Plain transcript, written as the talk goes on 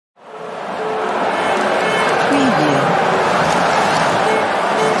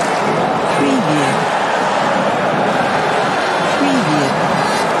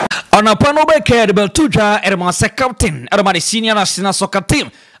On a panobe care Tuja Ermase captain, Ermani senior national soccer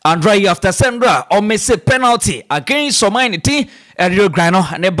team, Andrea after Sandra or Messi penalty against Somanity and Uruguay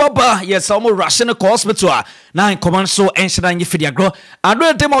and a Baba, yes, almost rushing the hospital. Now in command so ancient and Yifidiagro,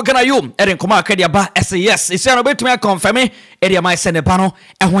 Andrea Demoganayu, Erin Komaka Ba, yes, it's a bit to me confirm me, Edia my Senepano,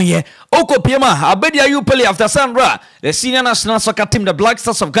 and 1 year. Oko Pima, Abedi Pele after Sandra, the senior national soccer team, the Black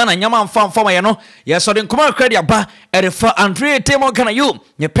Stars of Ghana, Yaman Farm for Mayano, yes, so then Komaka Ba, and for Andrea Demoganayu,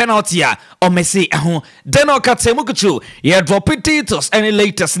 your penalty or Messi, Deno Katsemukuchu, ye drop it titles any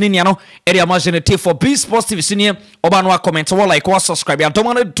latest Niniano, Edia Marginity for Bsports TV Senior, Obanwa comment or like was subscribe. I don't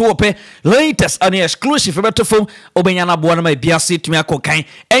want to open latest and exclusive better film. Obenyana Buana my Biasi to me a cocaine.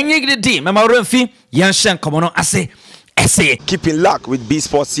 And you get the team, Mamma Fee, Yanshan Komono, I say. Keep in luck with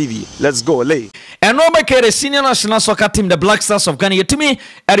Bsports TV. Let's go, lay. And no make the senior national soccer team, the Black Stars of Ghana. To me,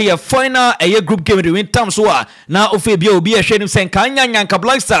 area final a year group game in the terms were now Ofebio be a shame saying Kanya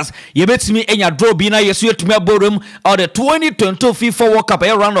Black Stars. You bet me and your draw bina yesu to me borum or the 2022 FIFA World Cup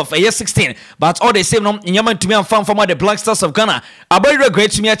a round of a year 16. But all the same no Yaman to me and fan from the Black Stars of Ghana. A very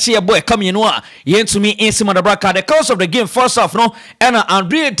great to me a cheer boy come in noa. Yen to me in Simon Braka. The cause of the game first off no and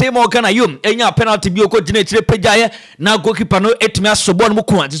Andrea Temo Ghana you and your penalty bioko dinete pejaya. Now goalkeeper no etmia sobon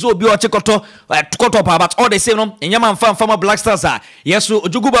muku anti so bi o chekoto but all the same no nyama fan former Black Stars yes so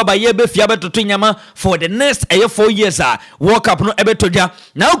ojugu baba ye be fia betoto nyama for the next 4 years World Cup no ebetoja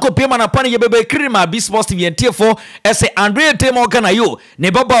now ko pema na pan ye be krima Bsports TV NT4 say Andrea Temo Ghana you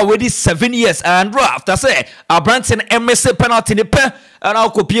ne baba already 7 years and after say Branson MSC penalty ne pe and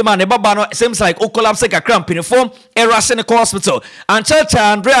I'll copy man, Baba no seems like O collapse like a cramp in the form, a rush in the hospital. And Church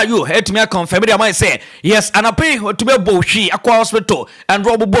Andrea, you had to me confirm it. I might say, yes, and I pay to be Boshi, a hospital, and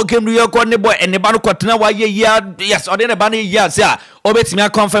Robo came to your corner boy and the Bano Cotana, yes, or then a bunny years, yeah. Obet me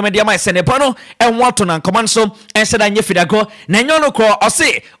confirm it. I might send a pano and Watton and command so and said I go. Nanyono Crow, or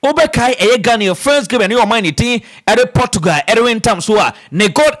say, Obekai, a Ghana, first give a new money tea at a Portugal, Edwin Tamsua,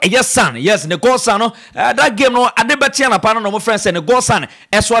 Negod, a yes, son, yes, Negod Sano, that game no, I never tell a panel no friends and a go son.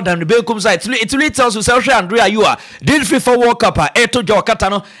 As what the bill comes out, it really tells you, Sasha Andrea, you are did FIFA World Cup, Eto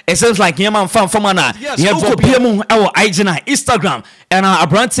Jokatano, it sounds like Yaman fan from Mana. Yes, you have Piemu, our Igena, Instagram, and our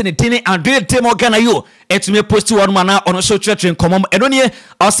Branson and Tini and Dede Temo Ghana you. It's me post to one mana on a social train common. And on here,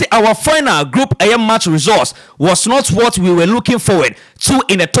 I'll say our final group AM match results was not what we were looking forward to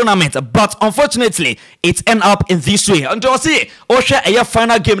in the tournament, but unfortunately, it ended up in this way. And I'll say, Osha a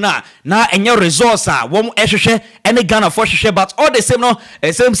final game now and your results are one Eshe and the Ghana for Shisha, but all the same, no,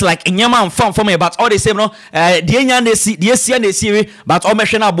 it seems like in Yaman fun for me, but all the same, no, the series, but all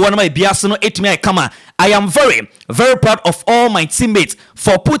machine one my Biasino, 8 me come. I am very, very proud of all my teammates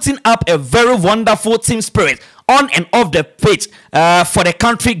for putting up a very wonderful team spirit on and off the pitch for the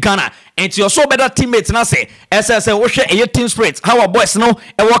country Ghana. And to your so better teammates, now say, as I say, we share a team spirit. How our boys know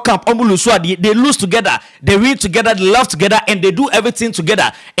a World Cup, they lose together, they win together, they love together, and they do everything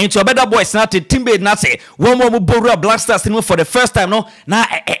together. And to your better boys, now the teammate, now say, one more Black Stars team for the first time, no, now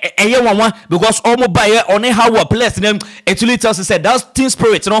a year one because almost by on how we place them. It really tells us that that's team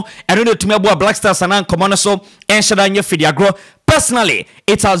spirit, you know. I don't know to me about Black Stars and Commander so and Shadanya Fidiagro. Personally,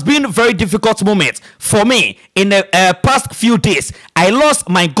 it has been a very difficult moment for me in the past few days. I lost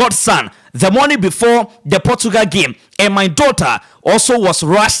my godson the morning before the Portugal game, and my daughter also was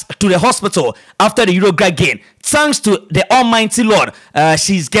rushed to the hospital after the Uruguay game. Thanks to the Almighty Lord,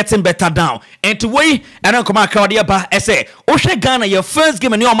 she's getting better now. And to wait, and then come out I say, Osha Ghana, your first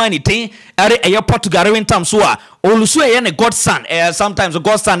game in your money thing, at your Portugal in terms of Olusu a godson, sometimes a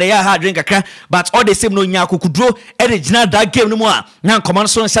godson, they are drink a crack, but all the same no nyaku could draw at that game no more. Now, command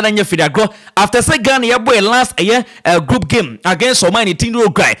son, Sadanya Fidago. After say Ghana, your boy last a year group game against Almighty Team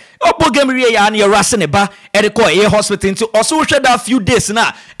Uruguay. Opo game and your Rassen a bar at the core hospital into also shed a few days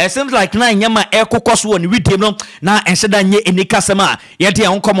now. It seems like 9 yama air cocos one with him now and Sadanya in the Casama. Yet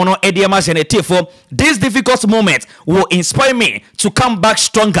the uncommon Ediamas and a tifo. This difficult moment will inspire me to come back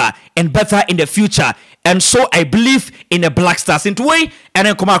stronger and better in the future. And so I believe in the Black Stars into way and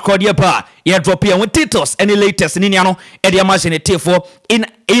then come out bar. Yeah, drop here with titles any latest in Indiano Ediamas and a tifo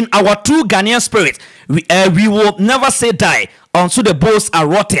in our true Ghanaian spirit. We will never say die until the bones are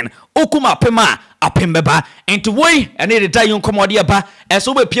rotten. Okuma Pema apembeba into way and the die young commodia ba as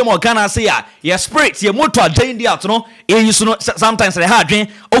over Piemo Ghana say your spirit your motor drain the out no you know sometimes the hard drain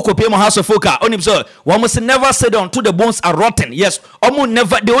Oko Piemo house of Foka on him so one must never say down to the bones are rotten. Yes, they will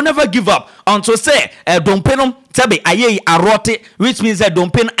never give up until say don't pay them Tabi aye a rotte, which means that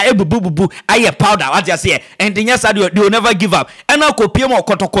don't pay a boo aye powder what you say and the yes they will never give up and Oko Piemo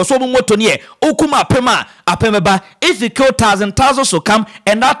Kotoko so motonie Okuma Pema apembeba if you kill thousands will come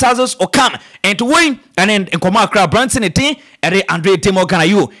and that thousands will come and to win and then nkoma akra Branson etin ere Andre Dede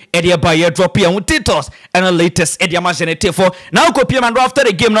Ayew ere ba ye drop here on titles and the latest ere amagenete for now copy man after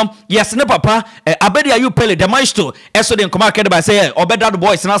the game no yes ne papa Abedi Ayew Pele the maestro eso de nkoma akra ba say obeda the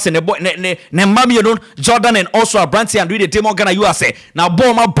boys na say ne mami no Jordan and also Branson and Dede Ayew ase na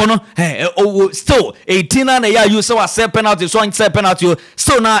ball ma bono still 18 na ya you so a penalty so an penalty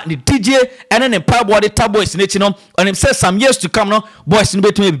so na the DJ and then the power body tab boys ne no on him say some years to come no boys no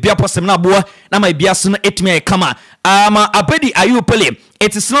betumi bia posem na boa na my bia so no etumi e kama Abedi Ayew Pele,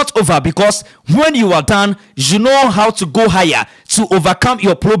 it is not over because when you are done, you know how to go higher to overcome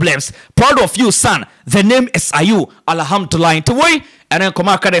your problems. Proud of you, son. The name is Ayew. Alhamdulillah. Way and then come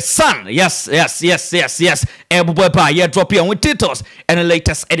out the son. Yes. Everybody, drop here with titles and the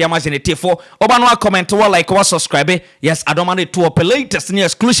latest Eddie Imaginative for Obanwa comment or like or subscribe. Yes, I don't want it to open latest and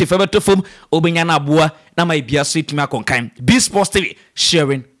exclusive ever to film Obinyana Bua. Na my be a sweet me a Bsports TV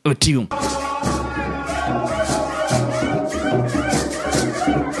sharing with you.